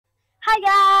Hi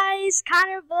guys,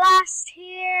 Connor Blast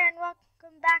here, and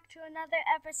welcome back to another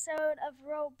episode of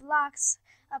Roblox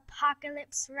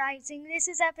Apocalypse Rising. This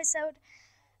is episode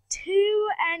 2,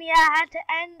 and yeah, I had to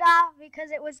end off because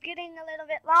it was getting a little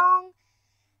bit long.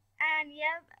 And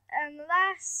yep, and the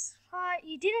last part,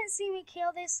 you didn't see me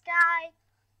kill this guy,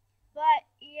 but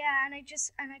yeah, and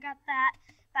I got that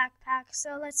backpack.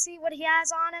 So let's see what he has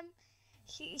on him.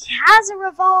 He has a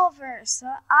revolver, so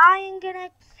I am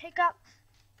gonna pick up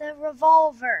the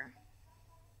revolver.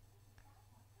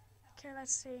 Okay,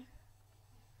 let's see.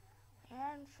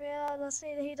 Anfield, let's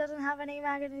see, he doesn't have any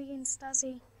magazines, does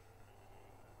he?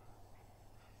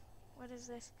 What is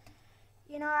this?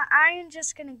 You know, I am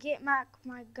just gonna get my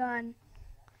gun.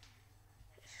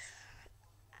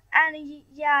 And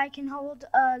yeah, I can hold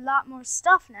a lot more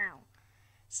stuff now.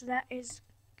 So that is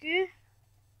good.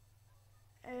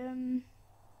 Let's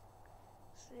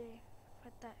see,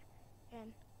 put that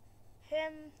in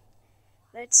him.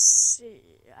 Let's see,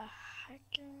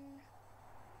 hacking,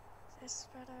 is this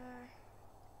better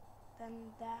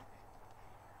than that?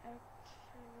 Okay,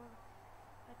 well,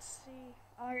 let's see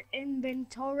our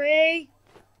inventory.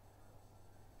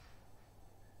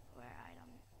 Where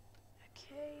item?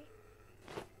 Okay.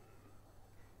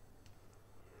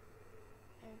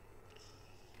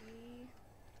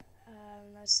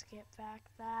 Let's get back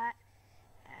that.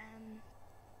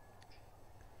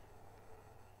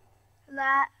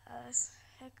 That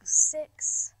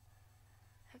 6,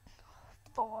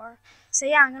 4. So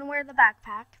yeah, I'm gonna wear the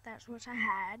backpack. That's what I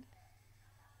had.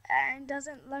 And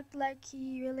doesn't look like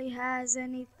he really has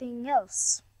anything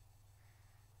else.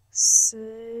 So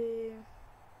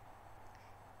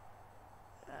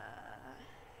yeah,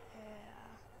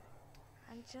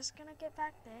 I'm just gonna get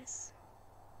back this.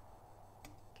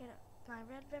 Get my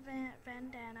red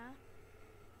bandana.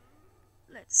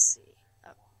 Let's see.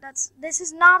 Oh, this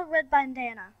is not a red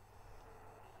bandana.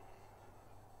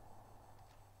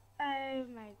 Oh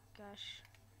my gosh.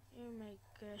 Oh my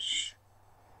gosh.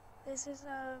 This is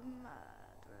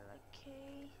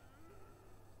okay.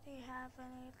 Do you have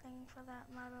anything for that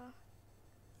model?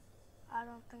 I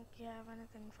don't think you have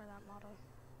anything for that model.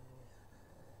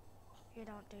 You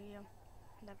don't, do you?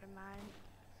 Never mind.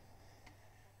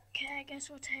 Okay, I guess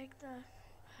we'll take the...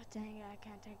 Oh, dang it, I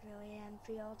can't take the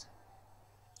Anfield.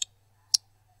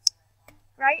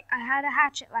 Right, I had a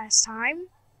hatchet last time.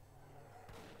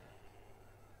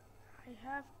 I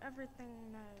have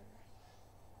everything now.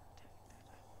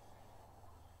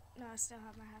 No, I still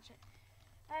have my hatchet.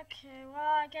 Okay,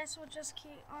 well, I guess we'll just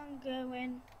keep on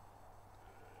going.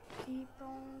 Keep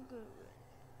on going.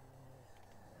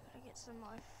 Gotta get some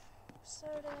more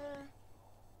soda.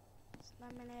 Some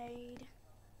lemonade.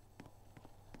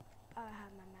 Oh, I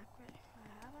have my Maverick. I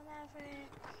have a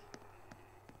Maverick.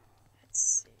 Let's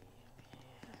see.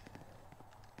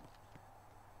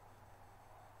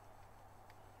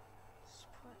 Let's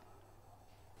put...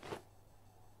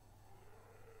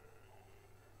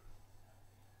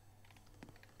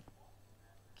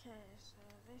 Okay, so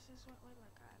this is what we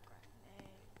look like.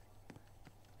 Grenade.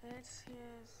 Let's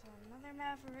here's another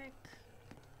Maverick.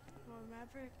 More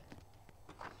Maverick.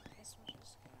 I guess we'll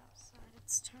just go outside.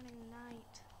 It's turning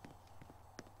night.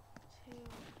 Oh,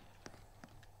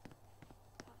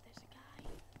 there's a guy.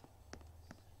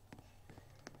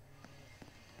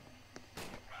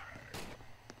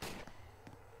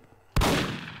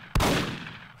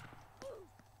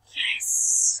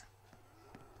 Yes!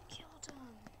 Killed him.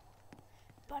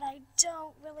 But I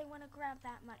don't really want to grab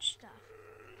that much stuff.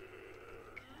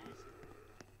 Good.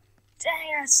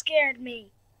 Dang, that scared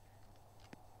me.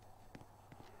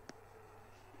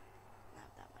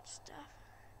 Not that much stuff.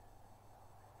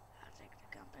 I'll take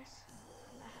the compass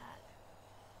and the hat.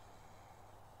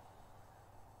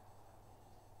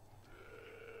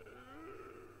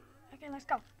 Okay, let's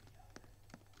go.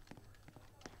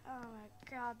 Oh my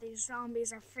god, these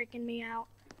zombies are freaking me out.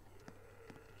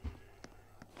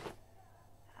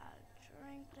 I'll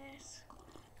drink this,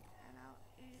 and I'll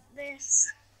eat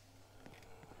this,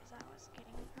 because I was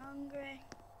getting hungry.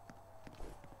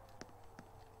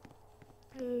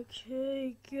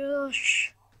 Okay,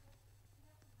 gosh.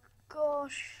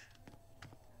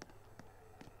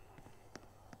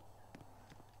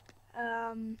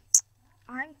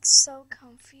 I'm so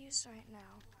confused right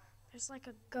now. There's like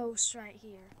a ghost right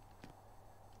here.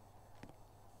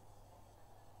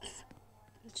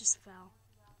 It just fell.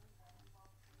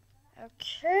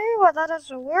 Okay, well that is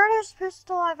the weirdest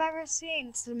pistol I've ever seen.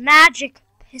 It's the magic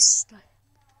pistol.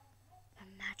 The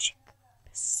magic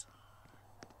pistol.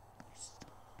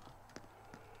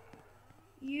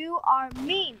 You are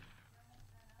mean.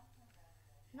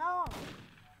 No.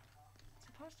 It's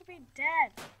supposed to be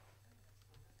dead.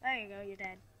 There you go, you're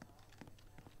dead.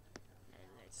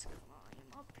 Let's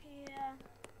climb up here.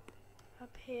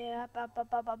 Up here. Up.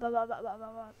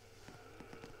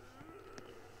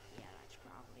 Yeah, that's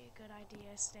probably a good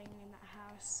idea, staying in that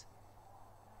house.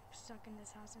 Stuck in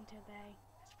this house until day.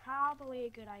 It's probably a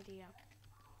good idea.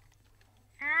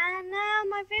 And now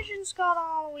my vision's got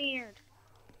all weird.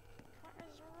 What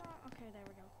is wrong? Okay, there we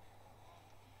go.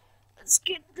 Let's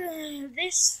get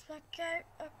this back out.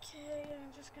 Okay,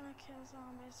 I'm just gonna kill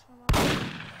zombies from up.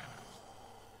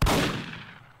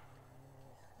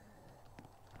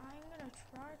 I'm gonna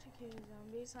try to kill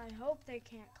zombies. I hope they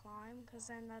can't climb, because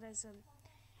then that is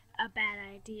a bad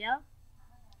idea.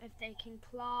 If they can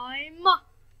climb.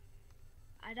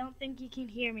 I don't think you can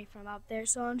hear me from up there,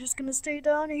 so I'm just gonna stay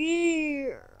down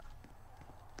here.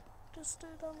 Just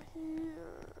stay down here.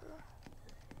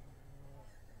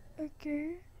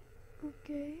 Okay.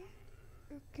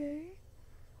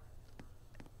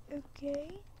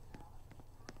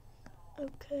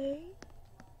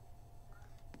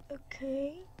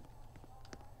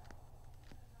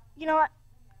 You know what?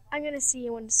 I'm gonna see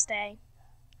you when to stay.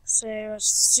 So,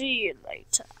 see you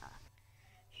later.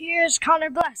 Here's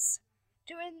Connor Bless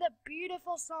doing the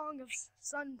beautiful song of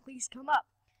Sun, Please Come Up.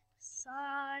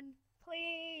 Sun,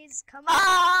 please come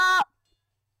up.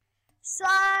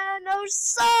 Sun, oh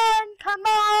sun, come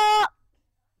up.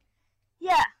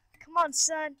 Yeah, come on,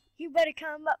 sun. You better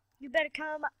come up.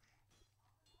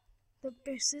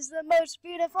 This is the most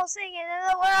beautiful singing in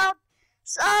the world.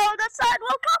 So the sun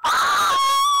will come up.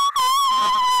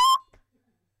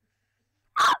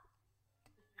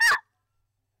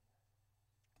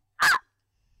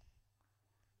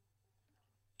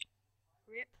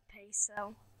 Rip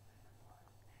Peso.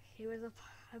 He was a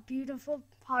beautiful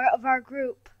part of our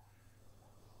group.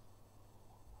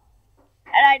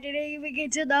 And I didn't even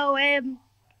get to know him.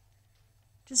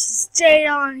 Just stayed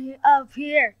up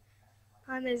here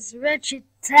on this wretched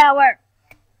tower.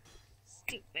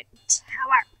 Stupid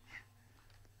tower.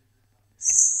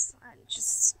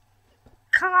 Just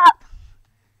come up.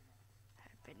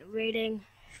 I've been waiting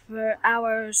for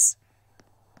hours.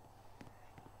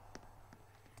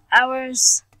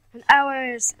 Hours and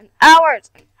hours and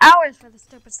hours and hours for the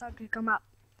stupid sun to come up.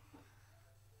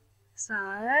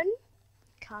 Sun,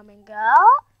 come and go.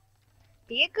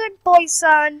 Be a good boy,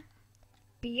 son.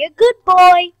 Be a good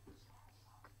boy.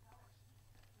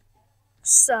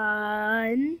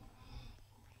 Son,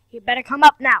 you better come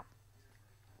up now.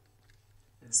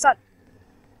 Son.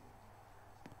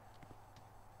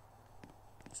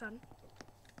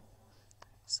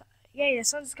 Yeah, the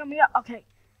sun's coming up. Okay,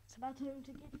 it's about time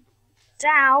to get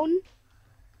down.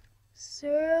 So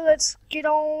let's get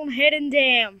on heading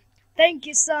down. Thank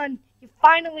you, son. You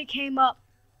finally came up.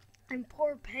 And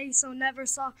poor Peso never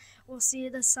will see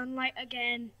the sunlight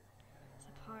again. It's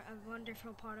a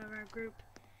wonderful part of our group.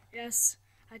 Yes,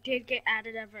 I did get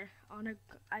added I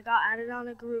got added on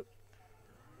a group.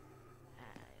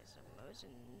 There's a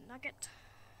Mosin Nugget.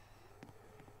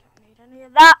 Don't need any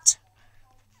of that.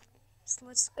 So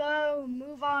let's go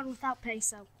move on without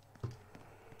Peso.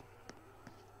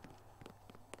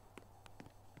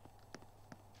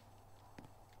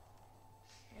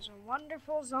 There's a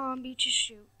wonderful zombie to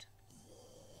shoot.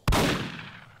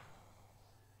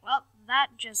 Well,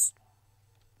 that just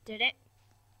did it.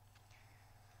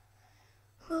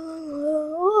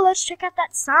 Oh, let's check out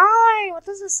that sign. What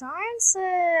does the sign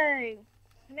say?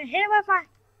 I'm gonna hit it with my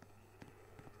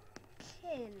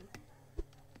kin.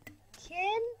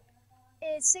 Kin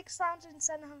is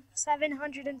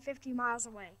 6,750 miles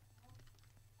away.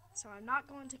 So I'm not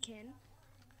going to kin.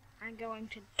 I'm going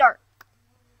to dark.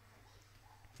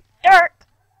 Dark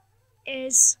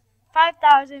is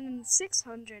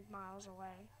 5,600 miles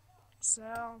away.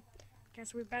 So,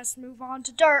 guess we best move on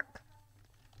to dark.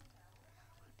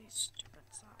 These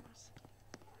stupid songs.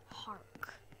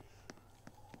 Hark.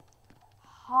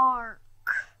 Hark.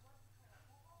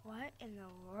 What in the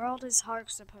world is hark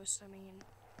supposed to mean?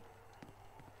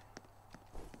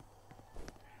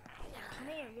 Come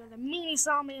here, you're the meanest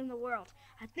zombie in the world.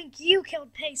 I think you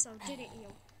killed Peso, didn't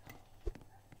you?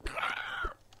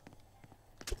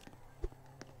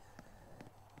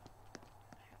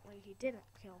 He didn't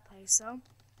kill Peso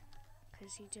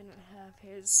because he didn't have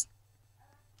his.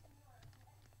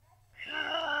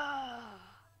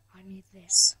 I need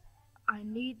this. I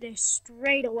need this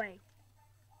straight away.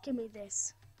 Give me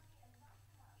this.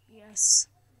 Yes.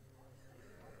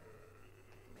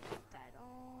 Put that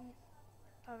on.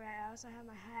 Alright, I also have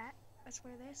my hat. Let's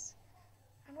wear this.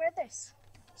 And wear this.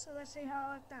 So let's see how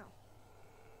I look now.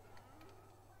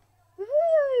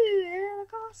 Woohoo! They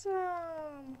look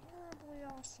awesome! Horribly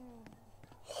awesome.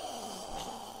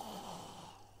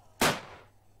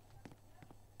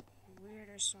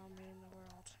 biggest zombie in the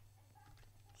world.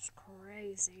 It's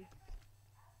crazy.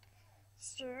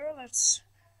 So let's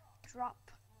drop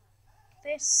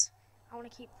this. I want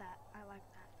to keep that. I like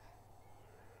that.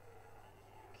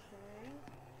 Okay.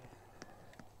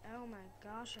 Oh my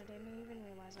gosh, I didn't even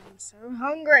realize I'm so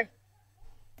hungry.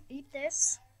 Eat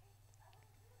this.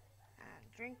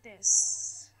 And drink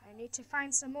this. I need to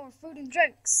find some more food and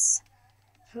drinks.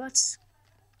 I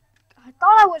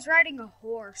thought I was riding a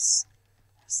horse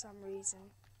for some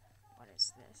reason. What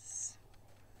is this?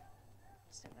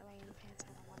 Civilian pants,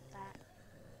 I don't want that.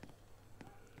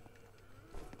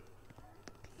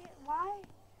 Okay, why?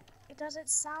 It doesn't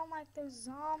sound like there's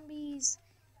zombies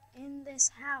in this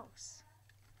house.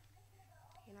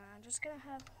 You know, I'm just gonna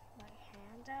have my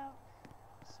hand out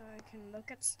so I can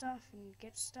look at stuff and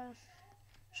get stuff.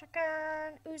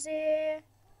 Shotgun, Uzi.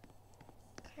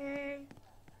 Okay.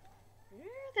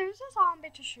 There's a zombie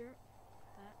to shoot.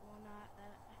 That will not,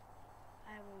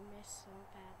 I will miss so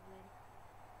badly.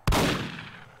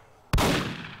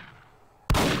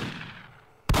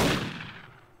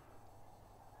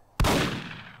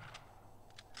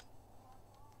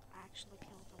 I actually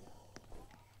killed him.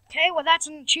 Okay, well that's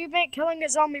an achievement, killing a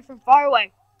zombie from far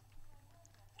away.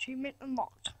 Achievement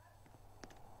unlocked.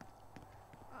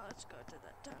 Oh, let's go to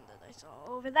that town that I saw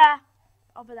over there.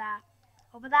 Over there.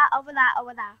 Over there, over there,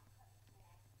 over there.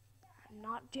 I'm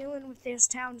not dealing with this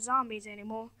town zombies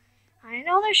anymore. I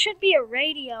know there should be a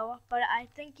radio, but I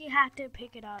think you have to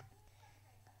pick it up.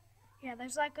 Yeah,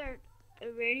 there's like a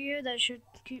radio that should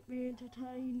keep me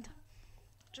entertained.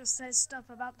 Just says stuff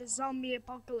about the zombie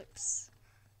apocalypse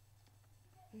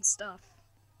and stuff.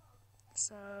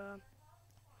 So,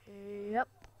 yep.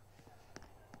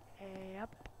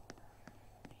 Yep.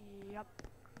 Yep.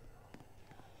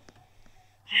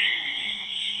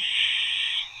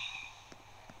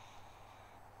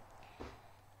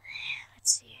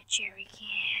 Let's see a jerry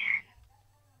can.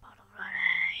 Bottle of water.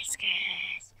 It's good.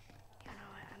 You know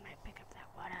what? I might pick up that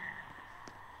water.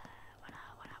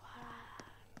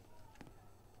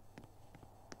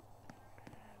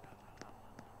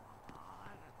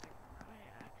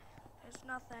 Water. There's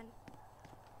nothing.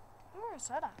 Oh, a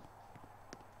soda.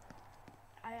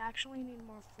 I actually need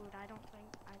more food. I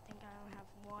think I only have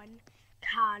one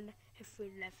can of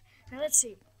food left. Now let's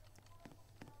see.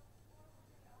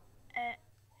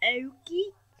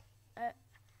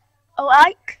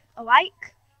 Oike.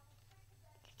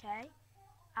 Okay.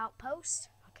 Outpost.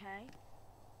 Okay.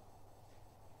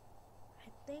 I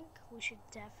think we should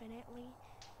definitely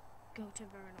go to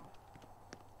Vernal.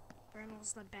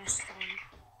 Vernal's the best one.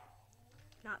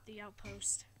 Not the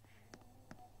outpost.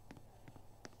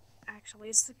 Actually,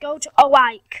 it's to go to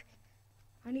Oike.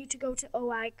 I need to go to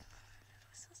Oike.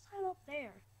 What's this sign up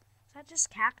there? Is that just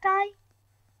cacti?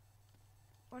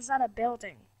 Or is that a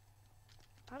building?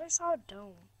 I thought I saw a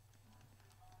dome.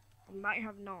 I might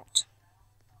have not.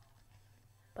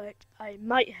 But I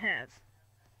might have.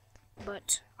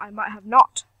 But I might have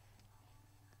not.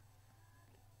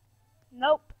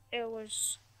 Nope, it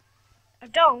was a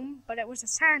dome, but it was a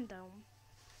sand dome.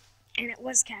 And it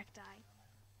was cacti.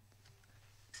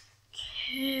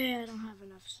 Okay, I don't have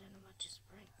enough cinema to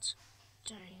sprint.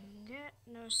 Dang it,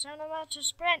 no cinema to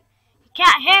sprint. You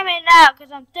can't hear me now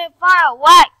because I'm too far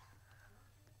away.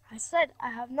 I said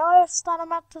I have no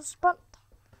cinema to sprint.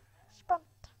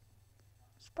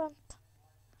 Sprint.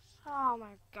 Oh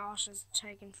my gosh, it's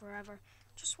taking forever.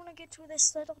 Just want to get to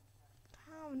this little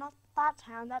town, not that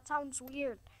town. That sounds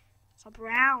weird. It's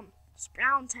Brown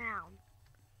Town.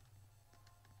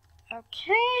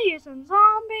 Okay, here's some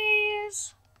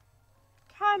zombies.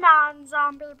 Come on,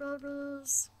 zombie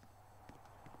brothers.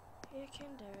 You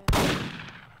can do it.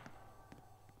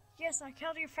 Yes, I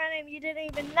killed your friend and you didn't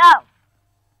even know.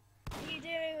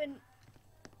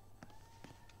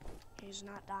 He's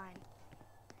not dying.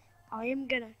 I am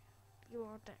gonna. You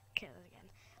want to kill it again.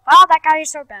 Wow, that guy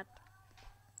is so bad.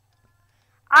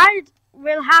 I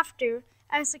will have to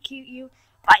execute you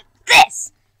by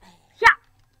this.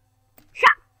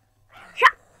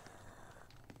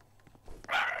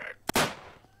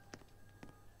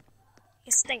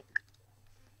 You stink.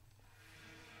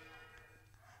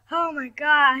 Oh my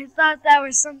god, I thought that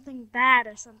was something bad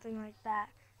or something like that.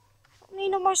 I don't need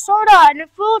no more soda and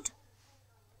food.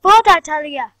 Food, I tell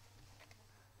ya.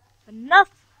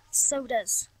 Enough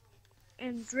sodas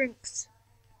and drinks.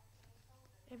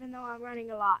 Even though I'm running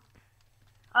a lot.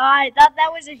 I thought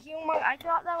that was a humor. I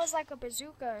thought that was like a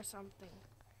bazooka or something.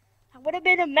 That would have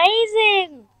been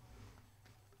amazing.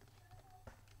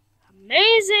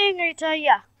 Amazing, I tell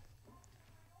ya.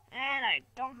 And I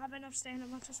don't have enough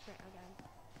stamina to sprint again.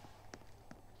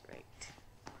 Great.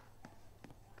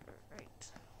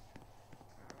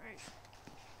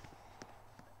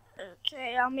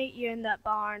 Okay, I'll meet you in that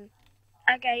barn.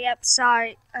 Okay, yep,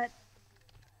 sorry. That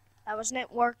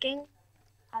wasn't working.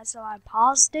 So I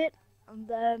paused it, and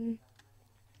then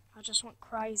I just went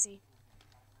crazy.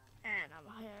 And I'm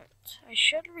hurt. I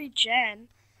should regen,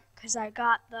 because I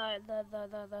got the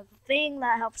thing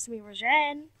that helps me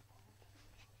regen.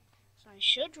 So I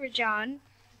should regen.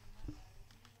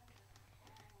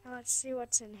 Now let's see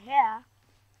what's in here.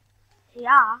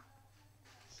 Yeah.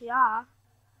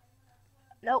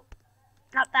 Nope.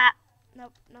 Not that.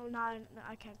 Nope. No,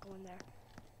 I can't go in there.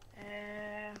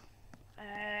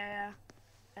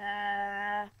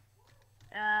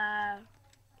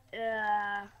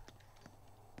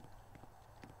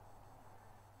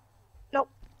 Nope.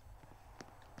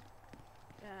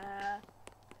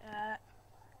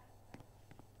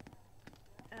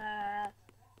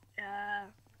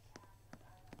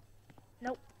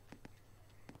 Nope.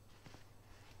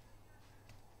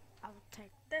 I'll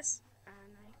take this, and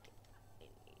I need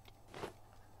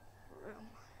room.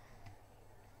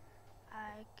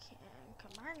 I can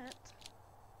combine it,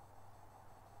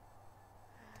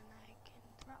 and I can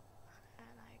drop,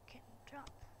 and I can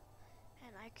drop,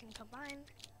 and I can combine,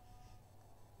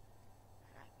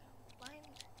 and I can combine.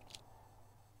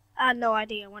 I have no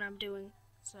idea what I'm doing,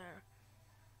 so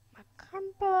my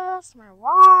compass, my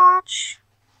watch.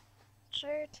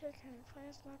 JT, can you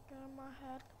please not get in my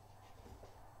head?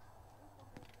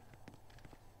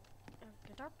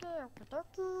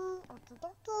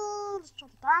 Let's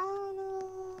jump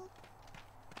down.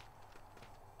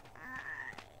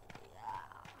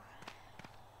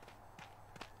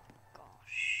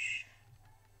 Gosh.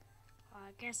 Well,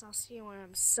 I guess I'll see you when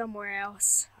I'm somewhere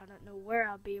else. I don't know where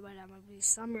I'll be, but I'm gonna be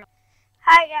somewhere.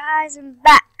 Hi guys, I'm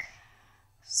back.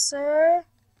 So,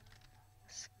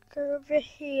 let's go over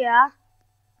here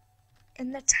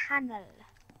in the tunnel.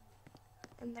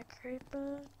 In the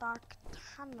creepy dark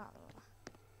tunnel.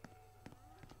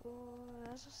 Oh,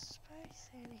 there's a space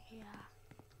in here.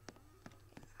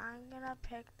 I'm gonna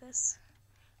pick this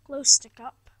glow stick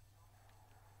up.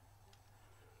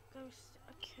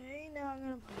 Okay, now I'm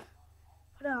gonna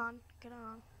put it on. Get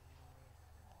on.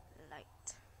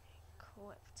 Light.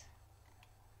 Equipped.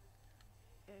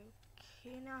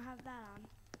 Okay, now I have that on.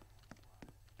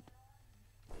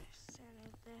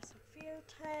 Send this a fuel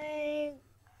tank.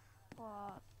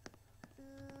 What?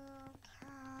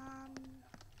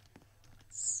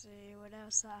 Let's see what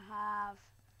else I have.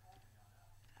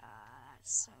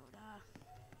 Soda.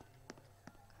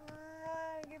 Come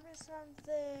on, give me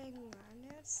something. I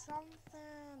need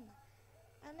something.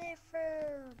 I need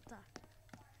food. I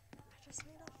just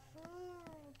need a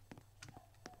food.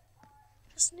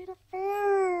 Just need a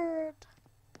food.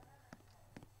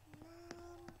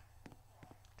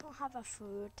 Don't have a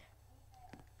food.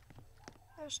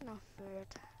 There's no food.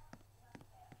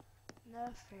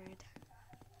 No food.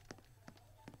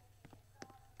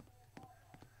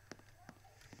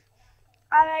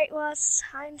 Alright, well, it's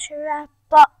time to wrap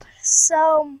up.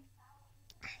 So,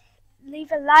 leave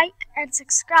a like and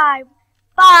subscribe.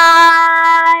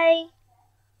 Bye!